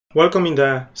Welcome in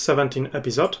the 17th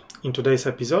episode. In today's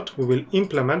episode, we will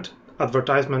implement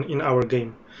advertisement in our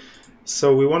game.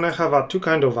 So we want to have two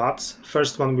kind of ads.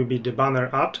 First one will be the banner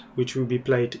ad, which will be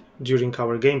played during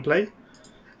our gameplay.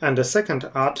 And the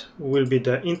second ad will be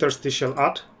the interstitial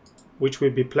ad, which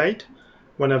will be played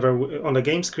whenever on the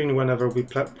game screen whenever we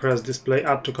press this play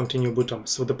ad to continue button.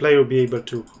 So the player will be able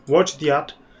to watch the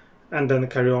ad and then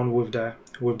carry on with the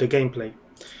gameplay.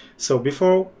 So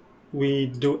before we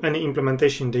do any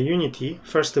implementation in the Unity,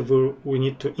 first of all we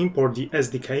need to import the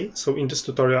SDK. So in this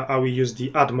tutorial I will use the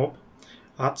AdMob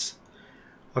ads.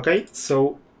 Okay,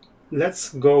 so let's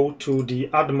go to the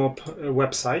AdMob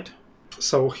website.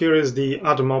 So here is the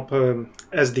AdMob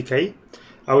SDK.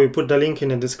 I will put the link in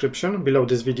the description below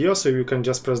this video, so you can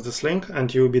just press this link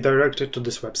and you will be directed to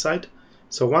this website.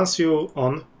 So once you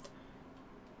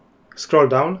scroll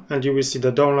down and you will see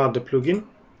the download the plugin.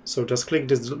 So just click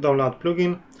this download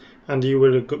plugin and you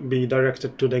will be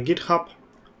directed to the GitHub.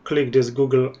 Click this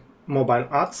Google Mobile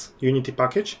Ads Unity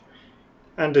package,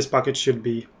 and this package should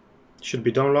be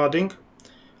downloading.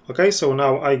 Okay, so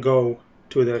now I go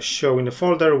to the show in the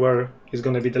folder where is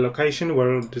going to be the location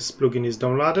where this plugin is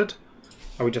downloaded.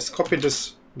 I will just copy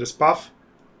this path,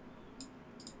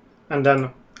 and then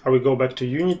I will go back to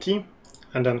Unity,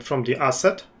 and then from the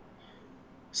asset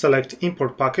select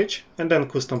import package and then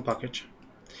custom package,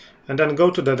 and then go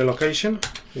to the location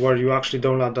where you actually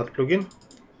download that plugin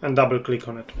and double click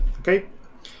on it. Okay,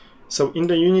 so in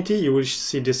the Unity you will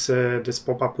see this this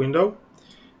pop-up window.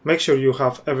 Make sure you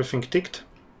have everything ticked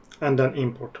and then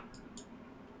import.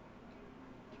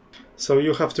 So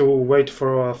you have to wait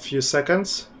for a few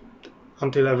seconds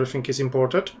until everything is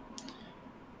imported,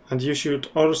 and you should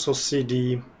also see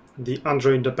the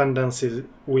Android dependencies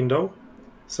window.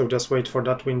 So just wait for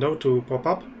that window to pop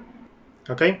up.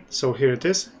 Okay, so here it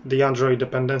is, the Android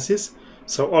dependencies.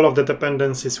 So all of the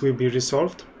dependencies will be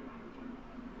resolved.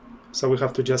 So we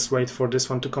have to just wait for this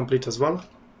one to complete as well.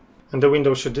 And the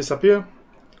window should disappear.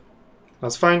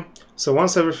 That's fine. So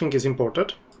once everything is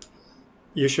imported,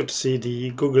 you should see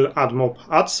the Google AdMob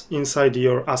ads inside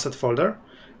your asset folder,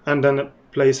 and then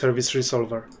play service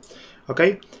resolver.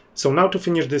 Okay, so now to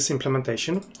finish this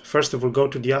implementation, first of all go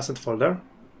to the asset folder,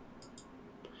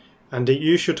 and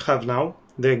you should have now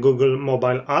the Google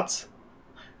Mobile Ads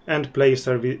and Play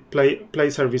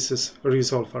Services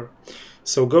Resolver.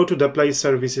 So go to the Play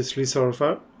Services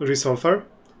Resolver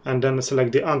and then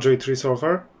select the Android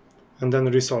Resolver and then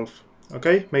Resolve.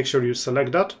 Okay, make sure you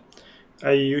select that.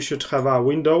 You should have a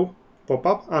window pop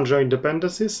up, Android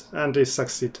dependencies, and it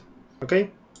succeed.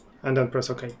 Okay, and then press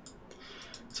OK.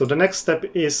 So the next step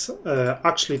is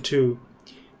actually to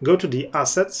go to the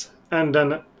assets and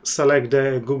then select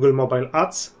the Google Mobile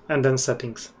Ads and then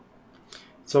settings.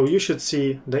 So you should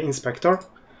see the inspector,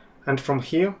 and from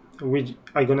here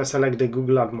I'm gonna select the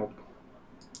Google AdMob.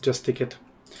 Just tick it.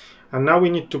 And now we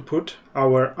need to put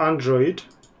our Android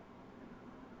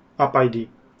app ID.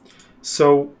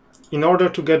 So in order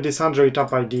to get this Android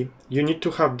app ID, you need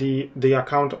to have the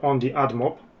account on the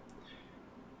AdMob.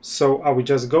 So I will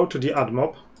just go to the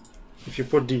AdMob. If you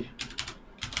put the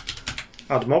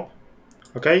AdMob,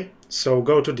 okay, so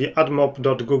go to the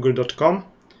admob.google.com,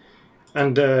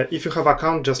 and if you have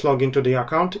account, just log into the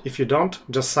account. If you don't,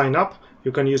 just sign up.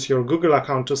 You can use your Google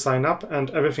account to sign up, and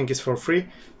everything is for free,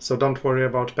 so don't worry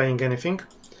about paying anything.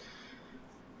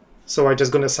 So I'm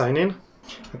just gonna sign in.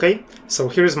 Okay, so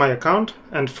here is my account,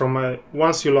 and from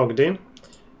once you logged in,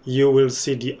 you will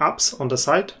see the apps on the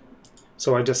side.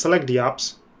 So I just select the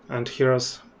apps, and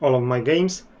here's all of my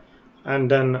games,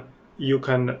 and then you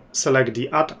can select the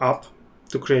add app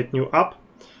to create new app,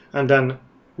 and then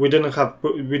we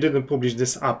didn't publish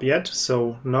this app yet,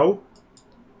 so no.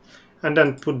 And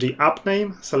then put the app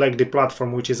name, select the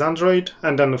platform, which is Android,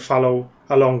 and then follow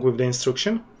along with the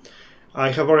instruction.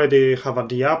 I already have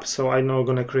the app, so I'm not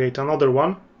gonna create another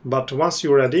one. But once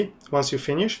you're ready, once you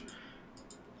finish,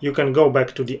 you can go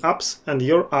back to the apps, and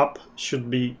your app should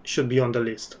be on the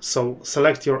list. So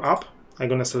select your app. I'm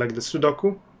gonna select the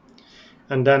Sudoku,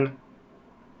 and then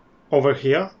over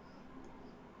here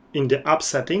in the app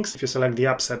settings, if you select the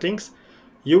app settings,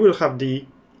 you will have the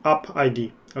app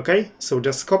ID. Okay, so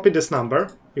just copy this number.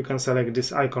 You can select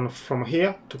this icon from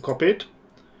here to copy it,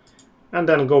 and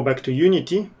then go back to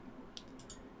Unity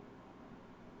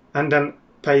and then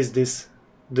paste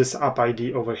this app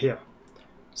ID over here.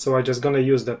 So I'm just gonna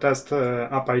use the test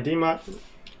app ID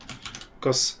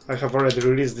because I have already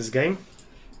released this game.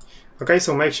 Okay,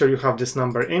 so make sure you have this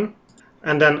number in,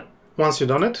 and then once you've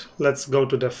done it, let's go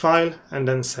to the file and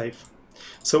then save.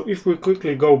 So if we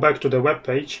quickly go back to the web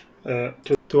page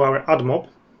to our AdMob,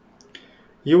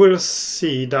 you will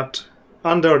see that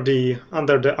under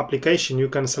the application, you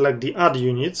can select the add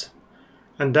units,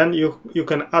 and then you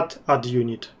can add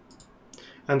unit.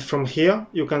 And from here,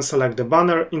 you can select the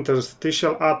banner,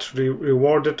 interstitial ad,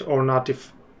 rewarded, or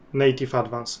native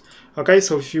advance. Okay,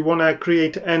 so if you want to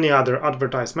create any other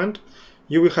advertisement,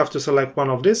 you will have to select one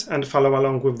of these and follow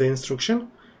along with the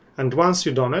instruction. And once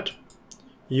you've done it,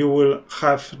 you will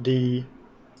have the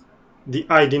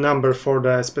ID number for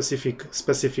the specific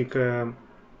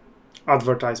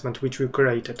advertisement which we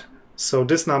created. So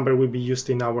this number will be used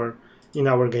in our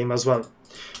game as well.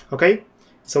 Okay,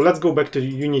 so let's go back to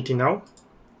Unity now,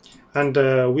 and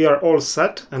we are all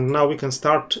set, and now we can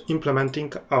start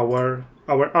implementing our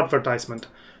advertisement.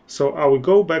 So I will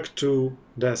go back to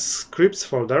the scripts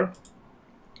folder,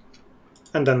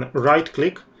 and then right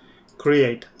click,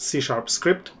 create C#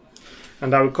 script,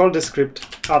 and I will call the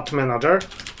script Ad Manager.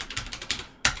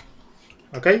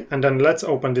 Okay, and then let's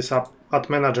open this up, Ad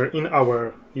Manager, in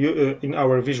our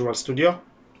Visual Studio.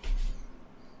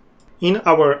 In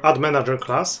our Ad Manager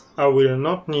class, we will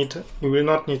not need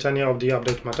any of the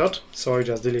update method, so I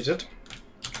just delete it.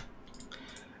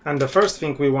 And the first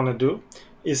thing we want to do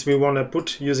is we want to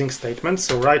put using statement.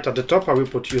 So right at the top, I will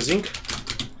put using,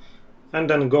 and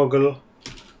then Google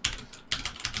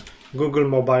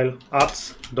Mobile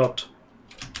Ads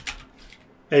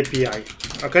API.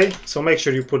 Okay, so make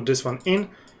sure you put this one in.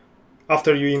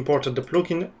 After you imported the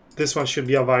plugin, this one should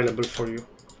be available for you.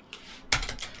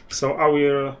 So I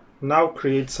will now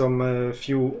create some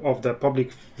few of the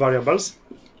public variables.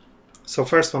 So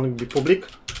first one will be public,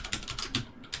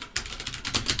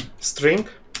 string,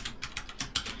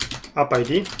 app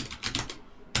ID,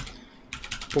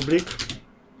 public,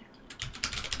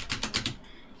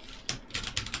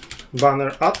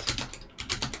 banner ad,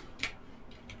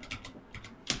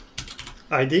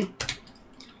 ID,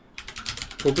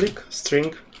 public,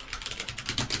 string,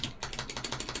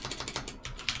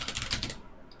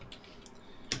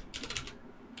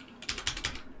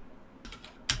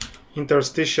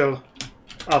 interstitial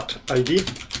ad ID.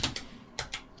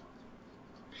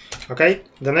 Okay,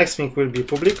 the next thing will be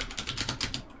public,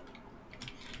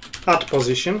 ad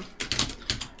position,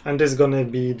 and this is gonna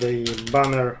be the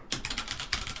banner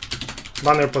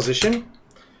position.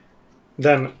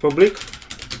 Then public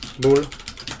bool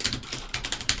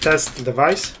test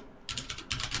device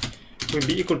will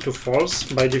be equal to false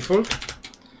by default.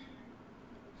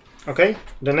 Okay,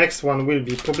 the next one will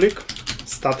be public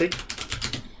static,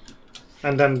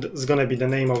 and then it's gonna be the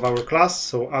name of our class,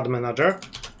 so Ad Manager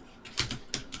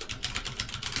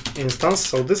instance.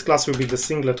 So this class will be the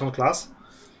singleton class.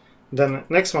 Then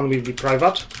next one will be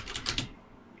private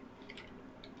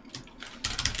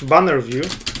banner view,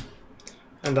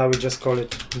 and I will just call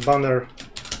it banner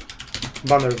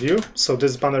view. So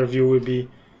this banner view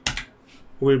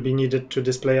will be needed to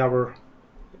display our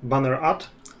banner ad.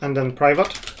 And then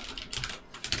private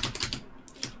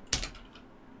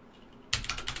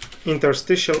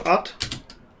interstitial ad,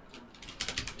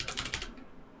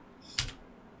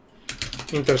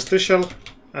 interstitial,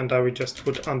 and I will just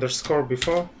put underscore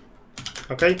before.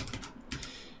 Okay,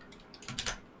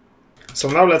 so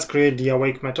now let's create the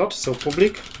awake method. So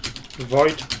public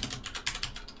void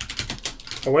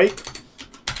awake,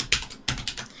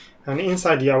 and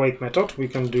inside the awake method we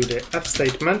can do the if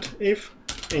statement if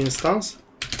instance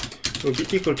will be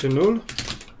equal to null.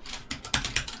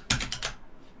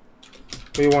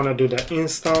 We want to do the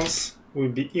instance will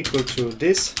be equal to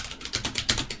this,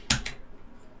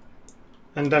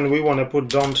 and then we want to put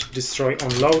don't destroy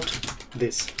on load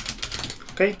this.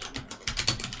 Okay,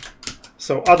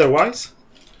 so otherwise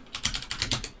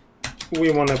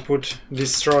we want to put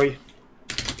destroy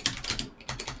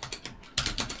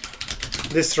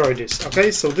this.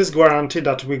 Okay, so this guarantee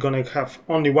that we're gonna have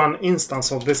only one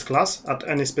instance of this class at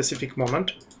any specific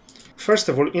moment. First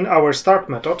of all, in our start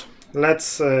method,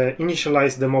 let's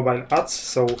initialize the mobile ads.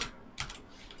 So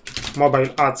mobile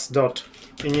ads dot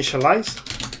initialize,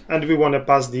 and we want to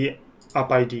pass the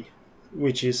app ID,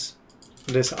 which is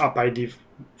this app ID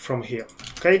from here.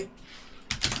 Okay,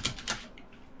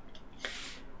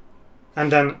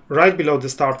 and then right below the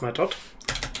start method,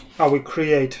 I will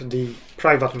create the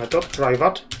private method,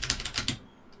 private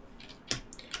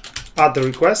add the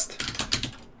request,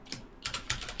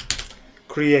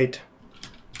 create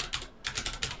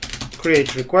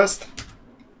request.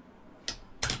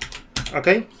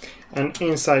 Okay, and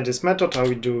inside this method I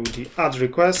will do the add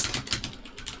request,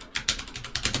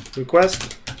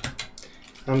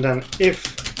 and then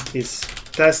if is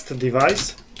test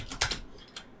device,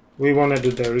 we want to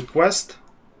do the request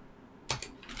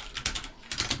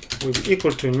will be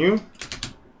equal to new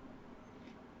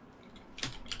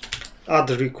add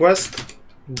request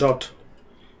dot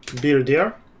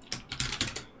builder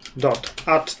dot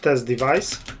add test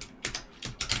device,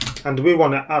 and we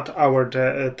want to add our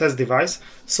test device.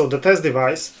 So the test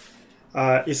device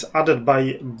is added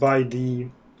by the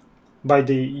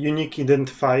unique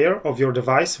identifier of your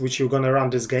device which you're gonna run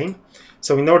this game.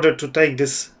 So in order to take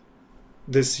this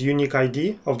unique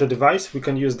ID of the device, we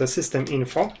can use the system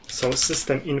info. So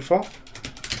system info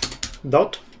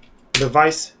dot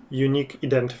device unique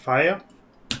identifier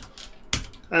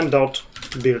and dot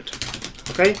build.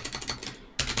 Okay.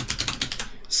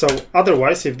 So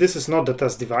otherwise, if this is not the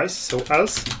test device, so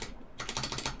else,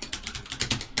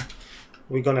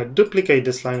 we're gonna duplicate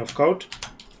this line of code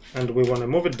and we want to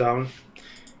move it down,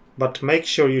 but make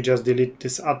sure you just delete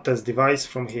this add test device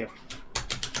from here.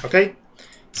 Okay,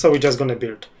 so we're just gonna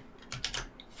build,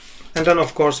 and then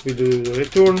of course we do the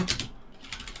return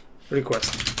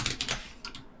request.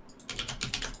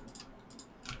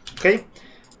 Okay,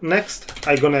 next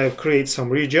I'm gonna create some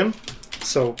region.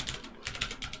 So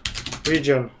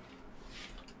region,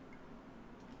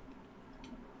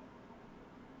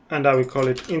 and I will call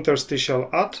it interstitial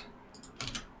add.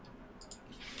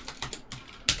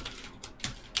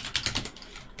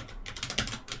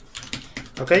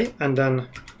 Okay, and then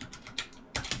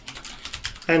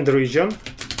end region.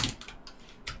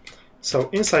 So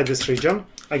inside this region,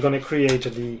 I'm gonna create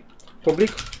the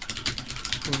public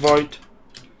void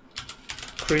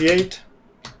create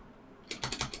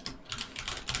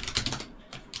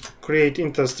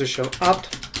interstitial add,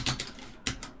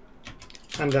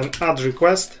 and then add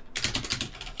request.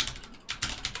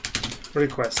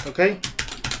 Okay,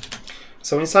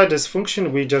 so inside this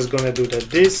function we're just gonna do that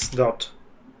this dot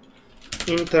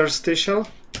interstitial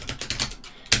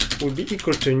will be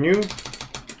equal to new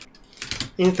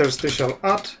interstitial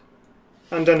add,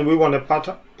 and then we want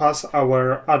to pass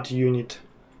our add unit.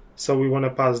 So we want to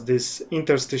pass this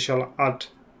interstitial add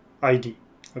ID.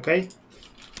 Okay,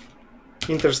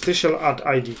 interstitial add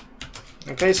ID.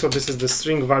 Okay, so this is the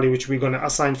string value which we're going to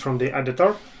assign from the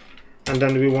editor, and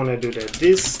then we want to do that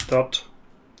this dot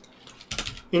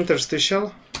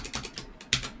interstitial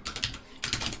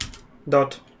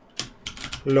dot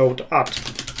load add.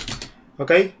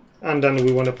 Okay, and then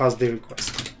we want to pass the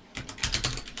request.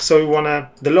 So we want to,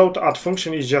 the load add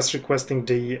function is just requesting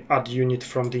the add unit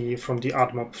from the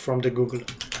AdMob from the Google.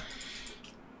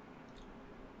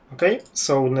 Okay,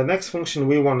 so the next function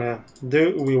we want to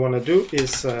do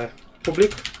is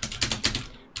public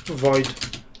void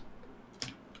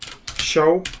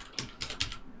show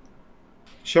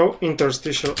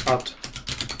interstitial add.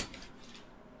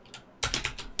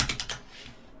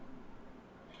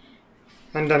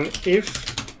 And then if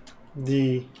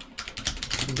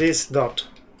this dot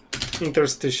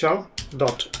interstitial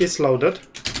dot is loaded,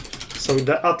 so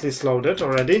the add is loaded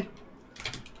already,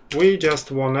 we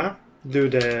just wanna do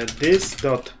the this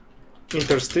dot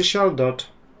interstitial dot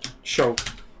show.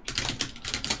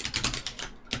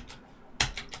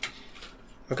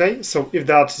 Okay, so if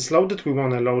the add is loaded, we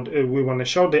wanna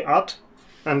show the add,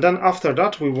 and then after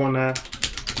that we wanna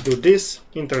do this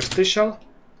interstitial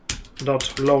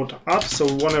dot load add. So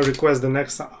we want to request the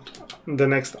next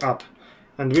add,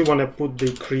 and we want to put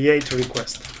the create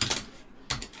request.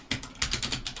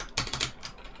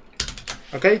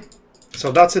 Okay,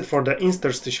 so that's it for the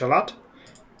interstitial add.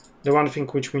 The one thing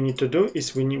which we need to do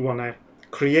is we want to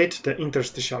create the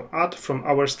interstitial add from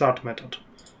our start method.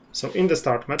 So in the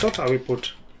start method I will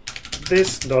put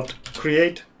this dot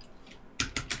create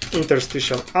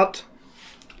interstitial add,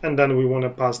 and then we want to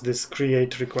pass this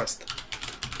create request.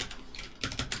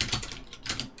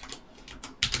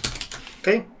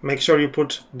 Okay, make sure you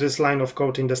put this line of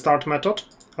code in the start method,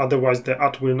 otherwise the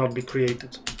add will not be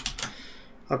created.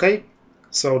 Okay,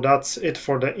 so that's it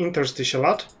for the interstitial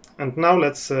add, and now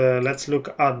let's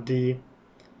look at the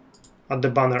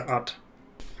banner add.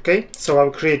 Okay, so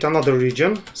I'll create another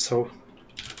region, so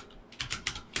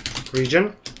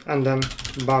region and then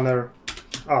banner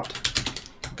add.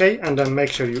 Okay, and then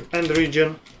make sure you end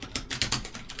region.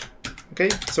 Okay,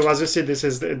 so as you see, this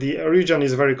is the region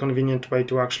is a very convenient way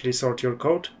to actually sort your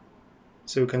code,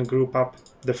 so you can group up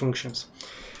the functions.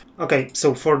 Okay,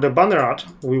 so for the banner add,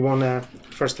 we want to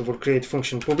first of all create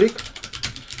function public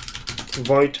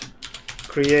void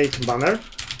create banner,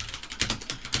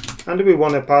 and we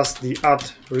want to pass the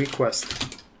add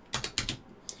request,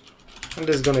 and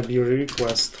this is going to be a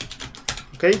request.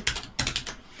 Okay,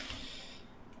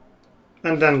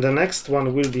 and then the next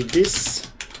one will be this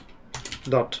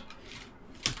dot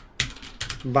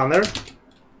banner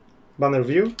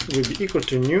view will be equal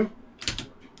to new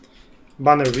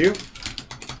banner view.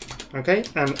 Okay,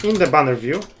 and in the banner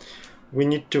view we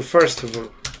need to first of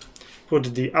all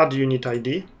put the add unit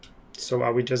ID. So I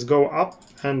will just go up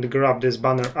and grab this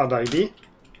banner add ID,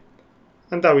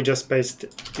 and I will just paste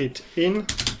it in.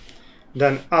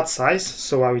 Then add size,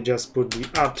 so I will just put the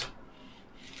add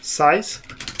size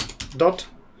dot,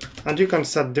 and you can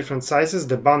set different sizes: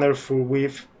 the banner, full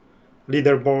width,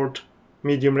 leaderboard,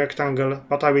 medium rectangle,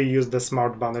 but I will use the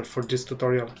smart banner for this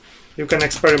tutorial. You can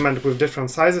experiment with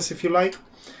different sizes if you like.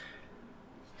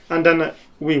 And then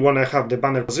we want to have the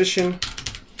banner position.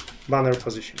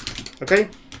 Okay,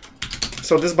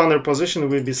 so this banner position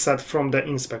will be set from the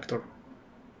inspector,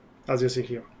 as you see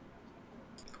here.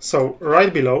 So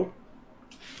right below,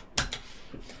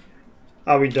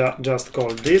 I will just call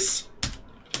this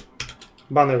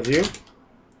banner view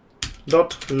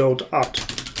dot load add.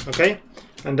 Okay,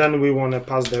 and then we want to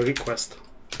pass the request.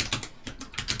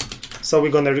 So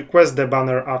we're going to request the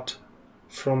banner add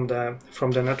from the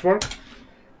network,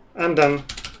 and then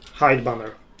hide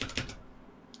banner.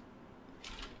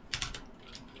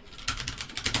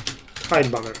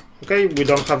 Hide banner. Okay, we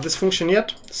don't have this function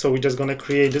yet, so we're just going to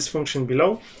create this function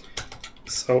below.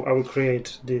 So I will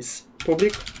create this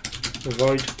public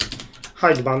void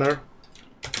hide banner,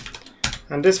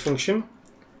 and this function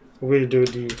will do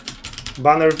the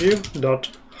banner view dot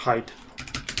hide,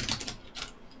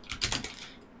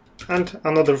 and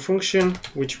another function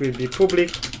which will be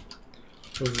public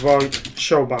void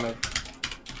show banner,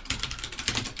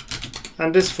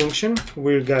 and this function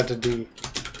will get the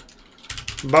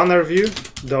banner view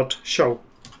dot show.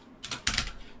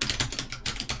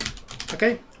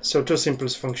 Okay, so two simple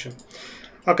functions.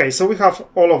 Okay, so we have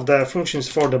all of the functions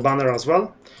for the banner as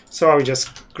well. So I will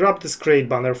just grab this create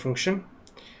banner function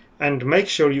and make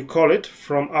sure you call it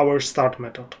from our start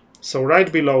method. So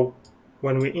right below,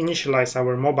 when we initialize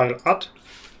our mobile ad,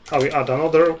 I will add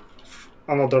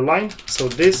another line. So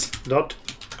this dot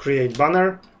create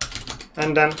banner,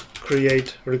 and then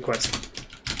create request.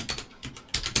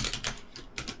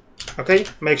 Okay,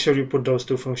 make sure you put those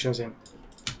two functions in.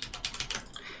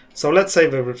 So let's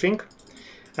save everything.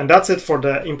 And that's it for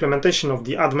the implementation of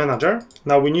the ad manager.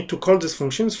 Now we need to call these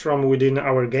functions from within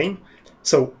our game.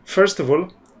 So first of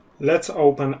all, let's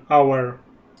open our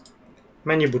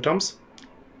menu buttons.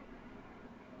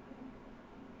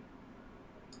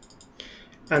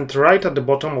 And right at the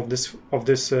bottom of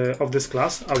this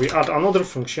class, I will add another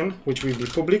function which will be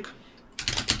public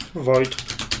void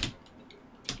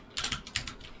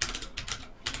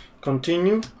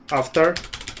continue after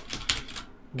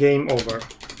game over.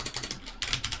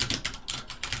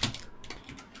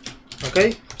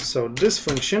 Okay, so this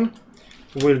function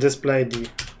will display the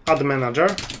ad manager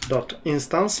dot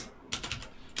instance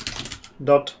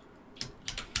dot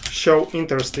show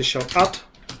interstitial ad,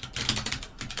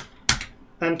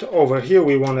 and over here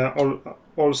we want to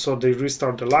also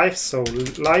restart the lives, so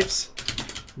lives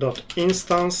dot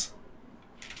instance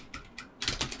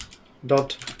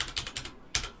dot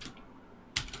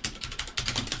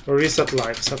reset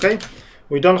lives. Okay,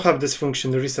 we don't have this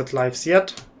function reset lives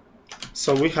yet,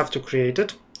 so we have to create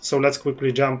it. So let's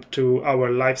quickly jump to our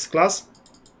lives class,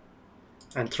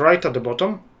 and right at the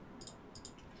bottom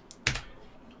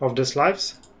of this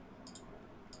lives,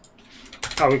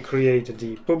 I will create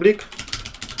the public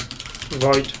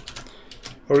void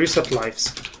reset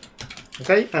lives.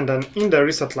 Okay, and then in the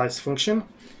reset lives function,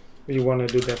 we want to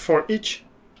do the for each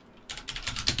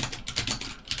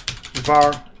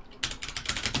var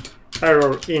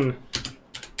error in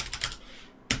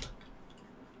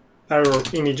error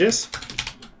images,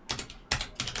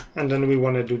 and then we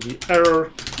want to do the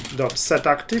error dot set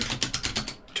active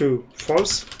to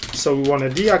false. So we want to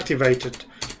deactivate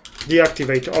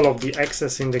all of the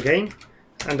access in the game,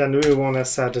 and then we want to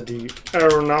set the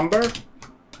error number.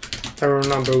 Error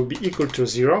number will be equal to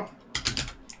 0,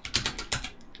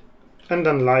 and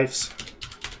then lives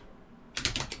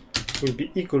will be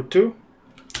equal to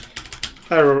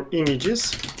error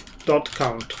images dot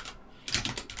count.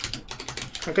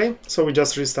 Okay, so we're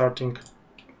just restarting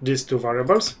these two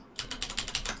variables.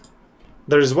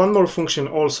 There is one more function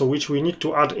also which we need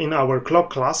to add in our clock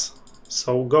class.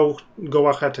 So go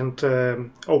ahead and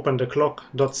open the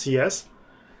clock.cs,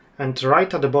 and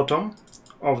right at the bottom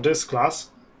of this class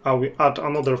I will add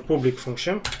another public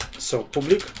function. So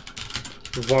public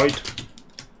void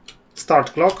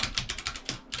start clock,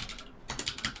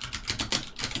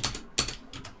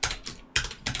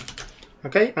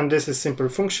 okay, and this is simple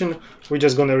function. We're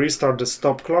just going to restart the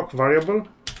stop clock variable.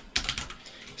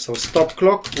 So stop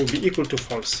clock will be equal to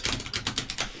false.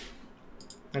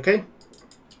 Okay,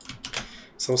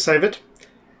 so save it,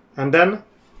 and then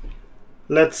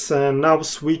let's now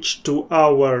switch to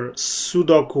our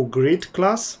Sudoku grid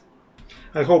class.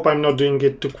 I hope I'm not doing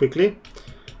it too quickly.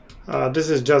 This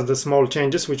is just the small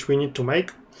changes which we need to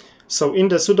make. So in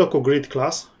the Sudoku grid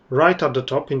class, right at the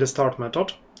top in the start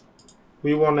method,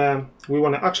 we wanna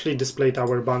actually display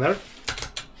our banner.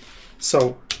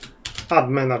 So add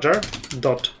manager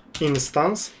dot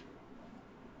instance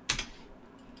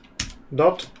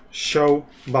dot show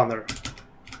banner.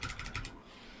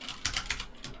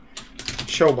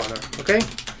 Show banner, okay?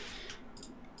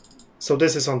 So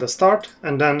this is on the start,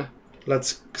 and then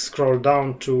let's scroll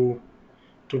down to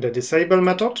the disable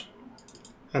method,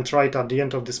 and right at the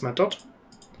end of this method,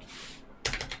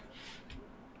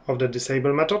 of the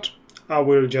disable method, I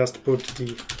will just put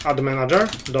the add manager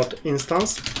dot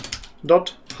instance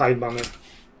dot hide banner.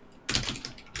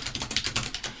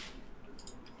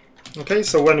 Okay,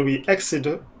 so when we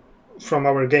exit from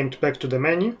our game back to the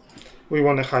menu, we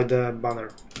want to hide the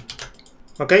banner.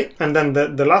 Okay, and then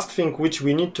the last thing which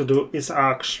we need to do is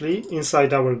actually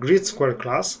inside our grid square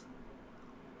class.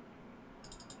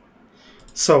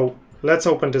 So let's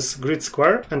open this grid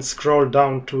square and scroll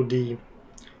down to the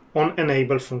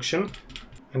onEnable function,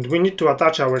 and we need to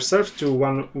attach ourselves to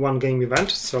one game event.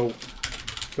 So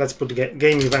let's put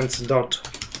game events dot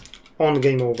on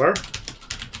game over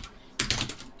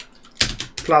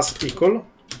plus equal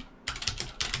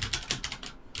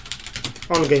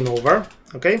on game over.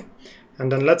 Okay,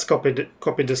 and then let's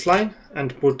copy this line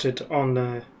and put it on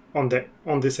the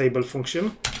onDisable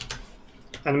function,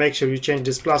 and make sure you change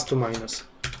this plus to minus.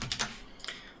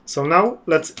 So now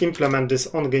let's implement this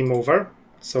on game over.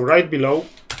 So right below,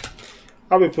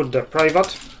 I will put the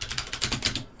private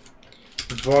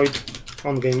void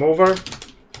on game over.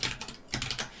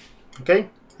 Okay,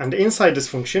 and inside this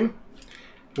function,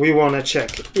 we want to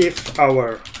check if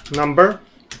our number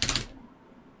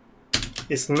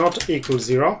is not equal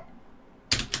 0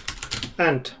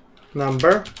 and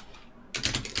number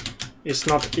is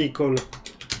not equal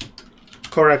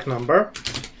correct number.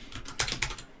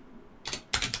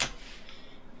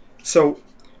 So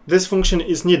this function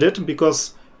is needed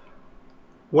because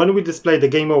when we display the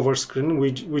game over screen,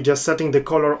 we're just setting the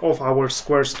color of our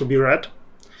squares to be red.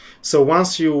 So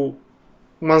once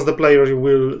the player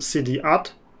will see the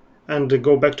ad and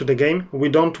go back to the game, we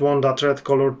don't want that red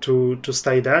color to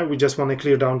stay there. We just want to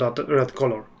clear down that red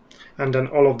color and then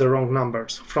all of the wrong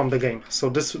numbers from the game. So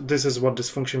this is what this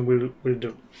function will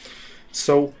do.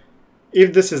 So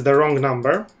if this is the wrong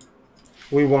number,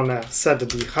 we want to set the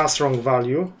hasWrong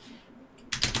value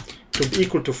to be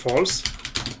equal to false,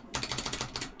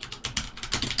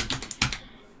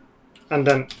 and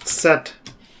then set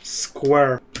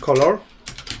square color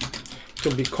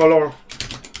to be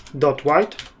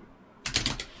color.white.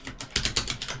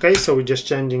 Okay, so we're just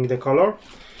changing the color.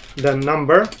 Then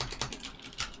number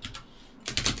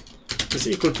is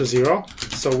equal to 0,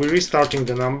 so we're restarting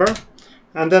the number,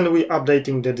 and then we're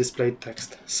updating the display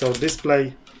text. So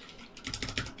display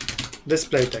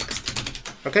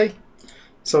text. Okay,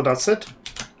 so that's it.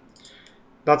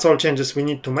 That's all changes we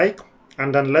need to make,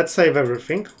 and then let's save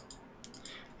everything,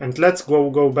 and let's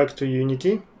go back to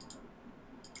Unity,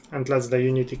 and let's the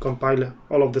Unity compile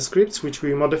all of the scripts which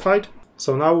we modified.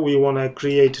 So now we want to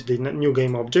create the new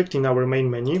game object in our main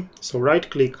menu. So right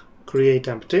click, create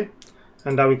empty,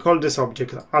 and I will call this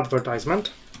object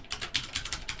advertisement.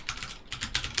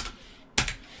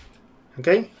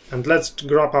 Okay, and let's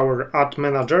grab our add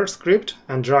manager script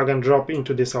and drag and drop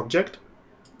into this object.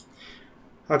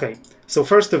 Okay, so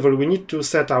first of all, we need to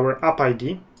set our app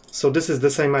ID. So this is the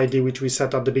same ID which we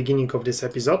set at the beginning of this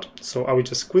episode. So I will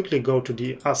just quickly go to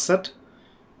the asset,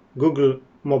 Google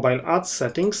Mobile Ads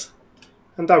settings,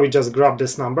 and I will just grab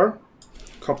this number,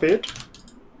 copy it,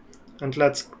 and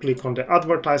let's click on the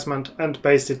advertisement and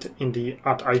paste it in the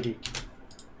ad ID.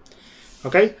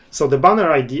 Okay, so the banner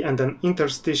ID and an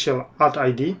interstitial ad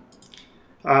ID.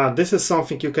 This is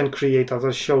something you can create as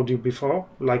I showed you before,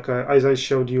 like as I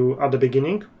showed you at the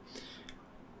beginning.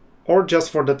 Or just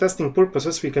for the testing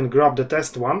purposes, we can grab the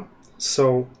test one.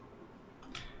 So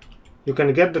you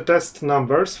can get the test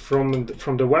numbers from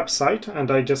the website, and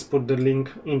I just put the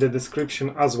link in the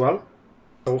description as well.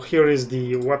 So here is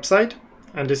the website,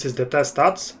 and this is the test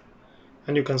ads.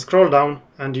 And you can scroll down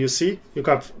and you see you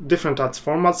have different ads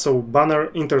formats. So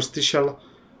banner, interstitial,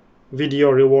 video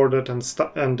rewarded, and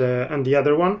the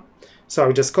other one. So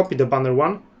I just copy the banner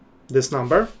one, this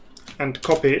number, and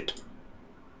copy it.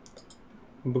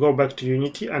 Go back to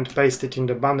Unity and paste it in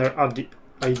the banner ad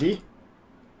ID.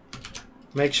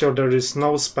 Make sure there is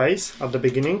no space at the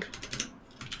beginning.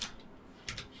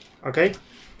 Okay,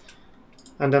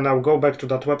 and then I'll go back to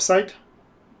that website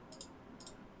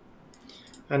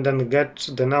and then get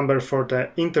the number for the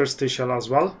interstitial as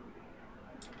well.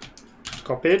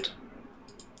 Copy it,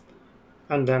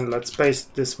 and then let's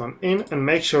paste this one in and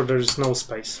make sure there is no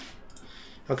space.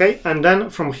 Okay, and then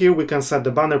from here we can set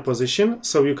the banner position,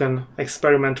 so you can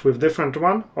experiment with different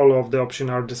one. All of the options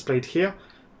are displayed here.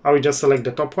 I will just select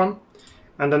the top one,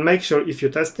 and then make sure if you're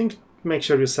testing, make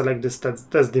sure you select this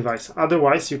test device.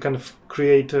 Otherwise, you can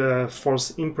create a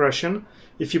false impression.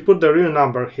 If you put the real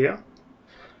number here,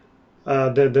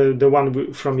 the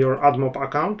one from your AdMob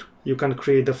account, you can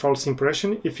create the false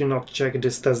impression if you not check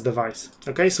this test device.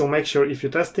 Okay, so make sure if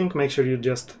you're testing, make sure you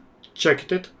just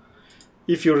checked it.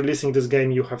 If you're releasing this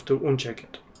game, you have to uncheck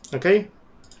it. Okay,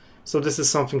 so this is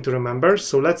something to remember.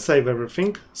 So let's save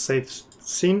everything, save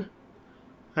scene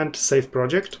and save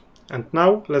project. And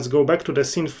now let's go back to the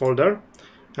scene folder,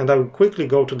 and I will quickly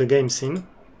go to the game scene.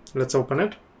 Let's open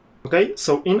it. Okay,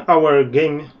 so in our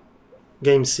game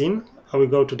scene, I will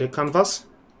go to the canvas,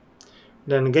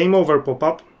 then game over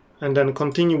pop-up, and then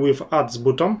continue with ads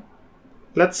button.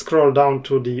 Let's scroll down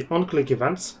to the on-click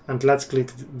events, and let's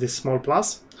click this small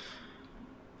plus.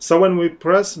 So when we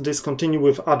press this continue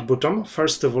with add button,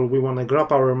 first of all we want to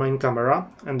grab our main camera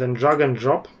and then drag and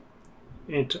drop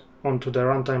it onto the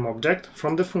runtime object.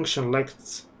 From the function,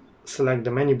 let's select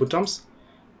the menu buttons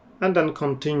and then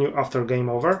continue after game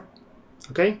over.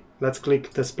 Okay, let's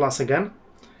click this plus again,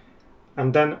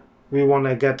 and then we want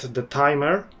to get the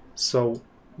timer, so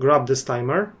grab this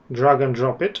timer, drag and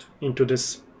drop it into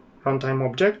this runtime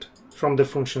object. From the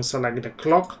function, select the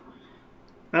clock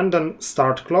and then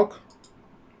start clock.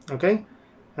 Okay,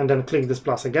 and then click this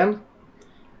plus again,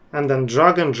 and then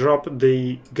drag and drop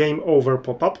the game over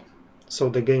pop-up, so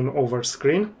the game over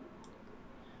screen.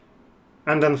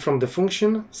 And then from the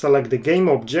function, select the game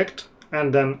object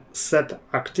and then set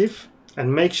active,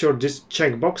 and make sure this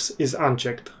checkbox is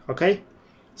unchecked. Okay,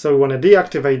 so we want to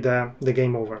deactivate the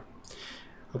game over.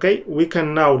 Okay, we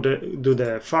can now do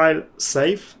the file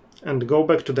save and go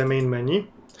back to the main menu,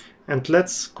 and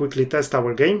let's quickly test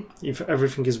our game if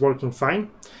everything is working fine.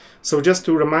 So just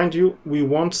to remind you, we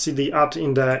won't see the ad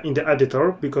in the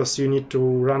editor because you need to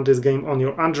run this game on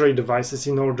your Android devices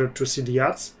in order to see the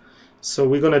ads. So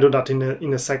we're gonna do that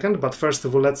in a second, but first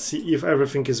of all, let's see if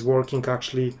everything is working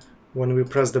actually when we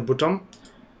press the button.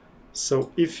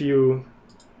 So if you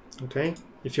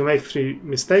make 3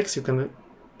 mistakes, you can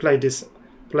play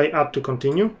ad to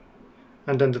continue,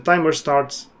 and then the timer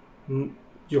starts.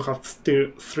 You have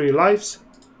still 3 lives,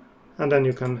 and then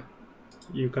you can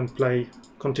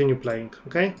continue playing.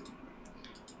 Okay,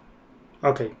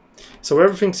 so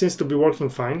everything seems to be working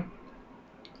fine.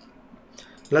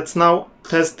 Let's now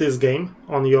test this game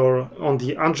on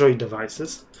the Android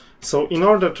devices. So in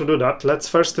order to do that, let's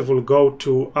first of all go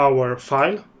to our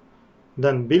file,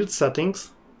 then build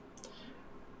settings,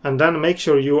 and then make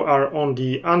sure you are on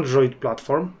the Android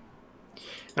platform.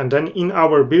 And then in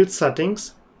our build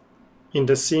settings, in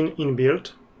the scene in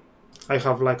build, I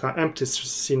have like an empty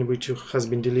scene which has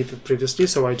been deleted previously,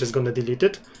 so I'm just gonna delete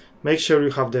it. Make sure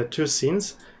you have the 2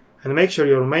 scenes, and make sure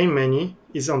your main menu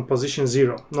is on position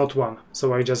 0, not 1.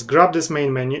 So I just grab this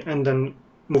main menu and then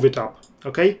move it up.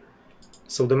 Okay,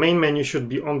 so the main menu should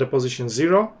be on the position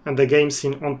 0 and the game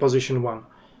scene on position 1.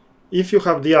 If you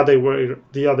have the other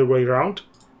way around,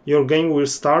 your game will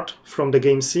start from the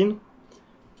game scene,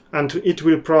 and it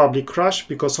will probably crash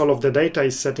because all of the data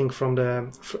is set from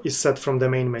the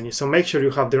main menu. So make sure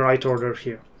you have the right order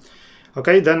here.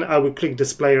 Okay, then I will click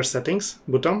this player settings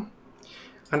button,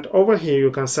 and over here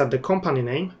you can set the company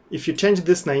name. If you change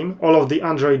this name, all of the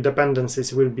Android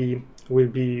dependencies will be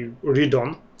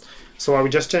redone. So I will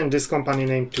just change this company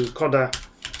name to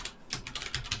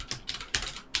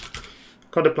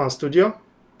Codeplan Studio.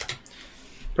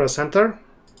 Press enter,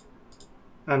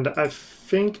 and I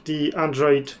think the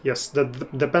Android, yes, the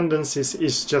dependencies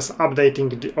is just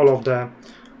updating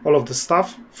all of the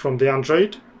stuff from the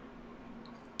Android.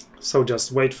 So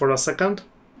just wait for a second.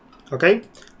 Okay,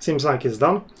 seems like it's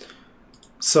done.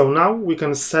 So now we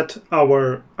can set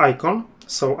our icon.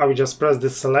 So I will just press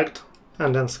this select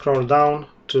and then scroll down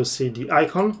to see the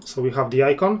icon. So we have the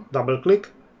icon, double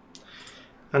click,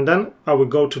 and then I will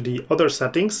go to the other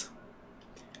settings.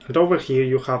 And over here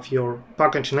you have your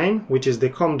package name, which is the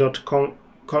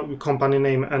company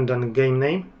name and then game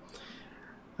name.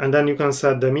 And then you can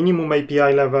set the minimum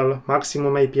API level,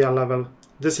 maximum API level.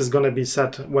 This is going to be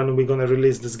set when we're going to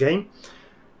release this game.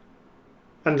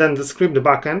 And then the script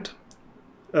backend.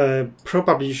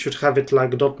 Probably you should have it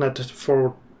like .NET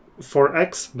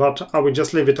 4.x, but I will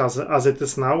just leave it as it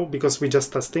is now because we're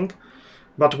just testing.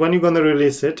 But when you're going to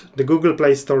release it, the Google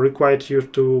Play Store required you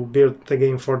to build the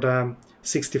game for the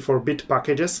 64-bit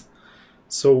packages.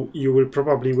 So you will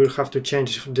probably have to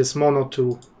change this mono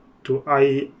to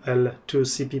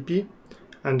IL2CPP,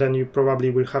 and then you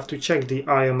probably will have to check the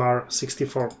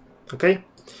IMR64. Okay,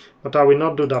 but I will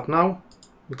not do that now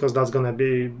because that's gonna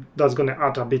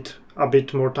add a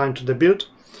bit more time to the build.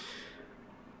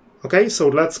 Okay, so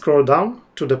let's scroll down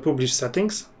to the publish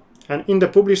settings, and in the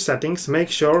publish settings make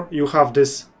sure you have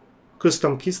this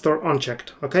custom key store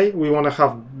unchecked. Okay, we want to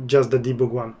have just the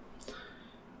debug one.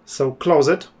 So close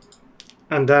it,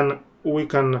 and then we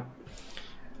can,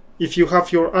 if you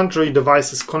have your Android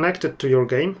devices connected to your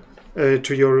game,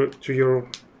 to your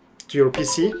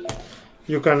PC,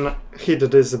 you can hit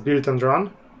this build and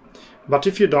run. But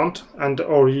if you don't,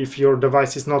 or if your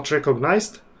device is not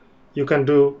recognized, you can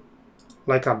do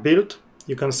like a build.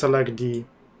 You can select the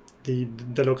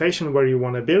location where you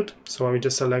want to build. So I will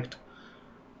just select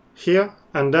here,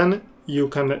 and then you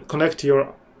can connect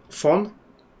your phone,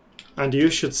 and you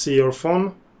should see your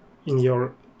phone in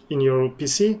your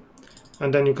PC,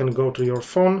 and then you can go to your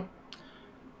phone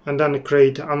and then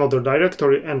create another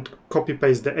directory and copy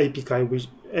paste the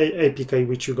APK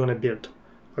which you're gonna build.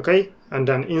 Okay, and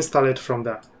then install it from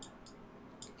there.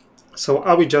 So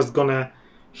I will just gonna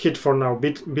hit for now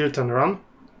build and run,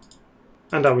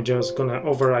 and I will just gonna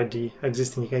override the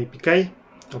existing APK.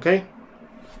 Okay,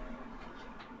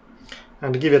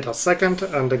 and give it a second,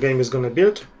 and the game is gonna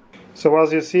build. So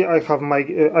as you see, I have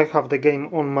the game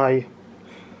on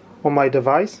my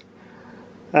device,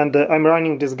 and I'm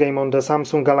running this game on the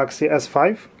Samsung Galaxy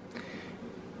S5.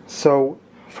 So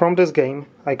from this game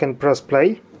I can press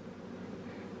play,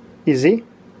 easy,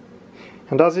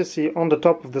 and as you see on the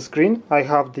top of the screen I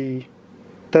have the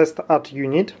test at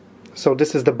unit. So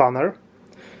this is the banner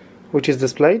which is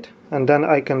displayed, and then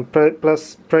I can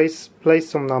place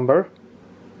some number.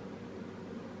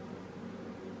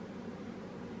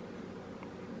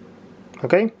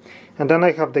 Okay, and then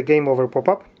I have the game over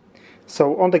pop-up.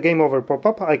 So on the game over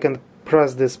pop-up I can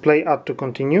press this play ad to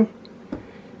continue,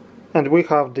 and we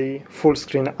have the full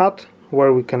screen ad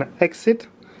where we can exit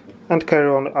and carry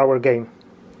on our game.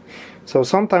 So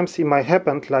sometimes it might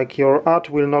happen like your ad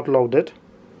will not load it,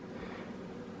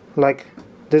 like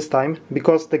this time,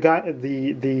 because the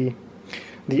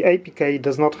APK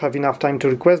does not have enough time to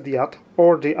request the ad,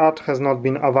 or the ad has not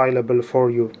been available for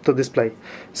you to display.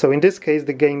 So in this case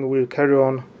the game will carry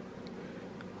on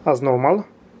as normal,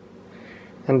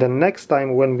 and then next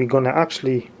time when we're gonna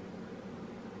actually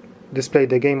display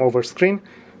the game over screen,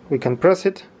 we can press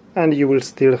it and you will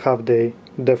still have the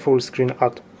full screen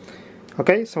ad.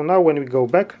 Okay, so now when we go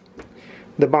back,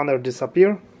 the banner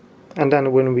disappears, and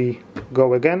then when we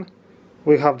go again,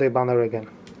 we have the banner again.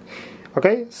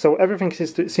 Okay, so everything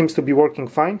seems to be working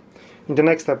fine. In the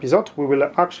next episode we will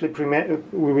actually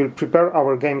prepare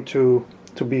our game to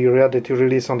be ready to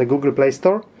release on the Google Play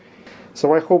Store.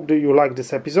 So I hope that you like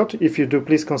this episode. If you do,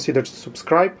 please consider to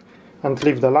subscribe and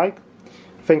leave the like.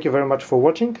 Thank you very much for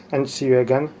watching, and see you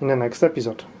again in the next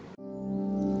episode.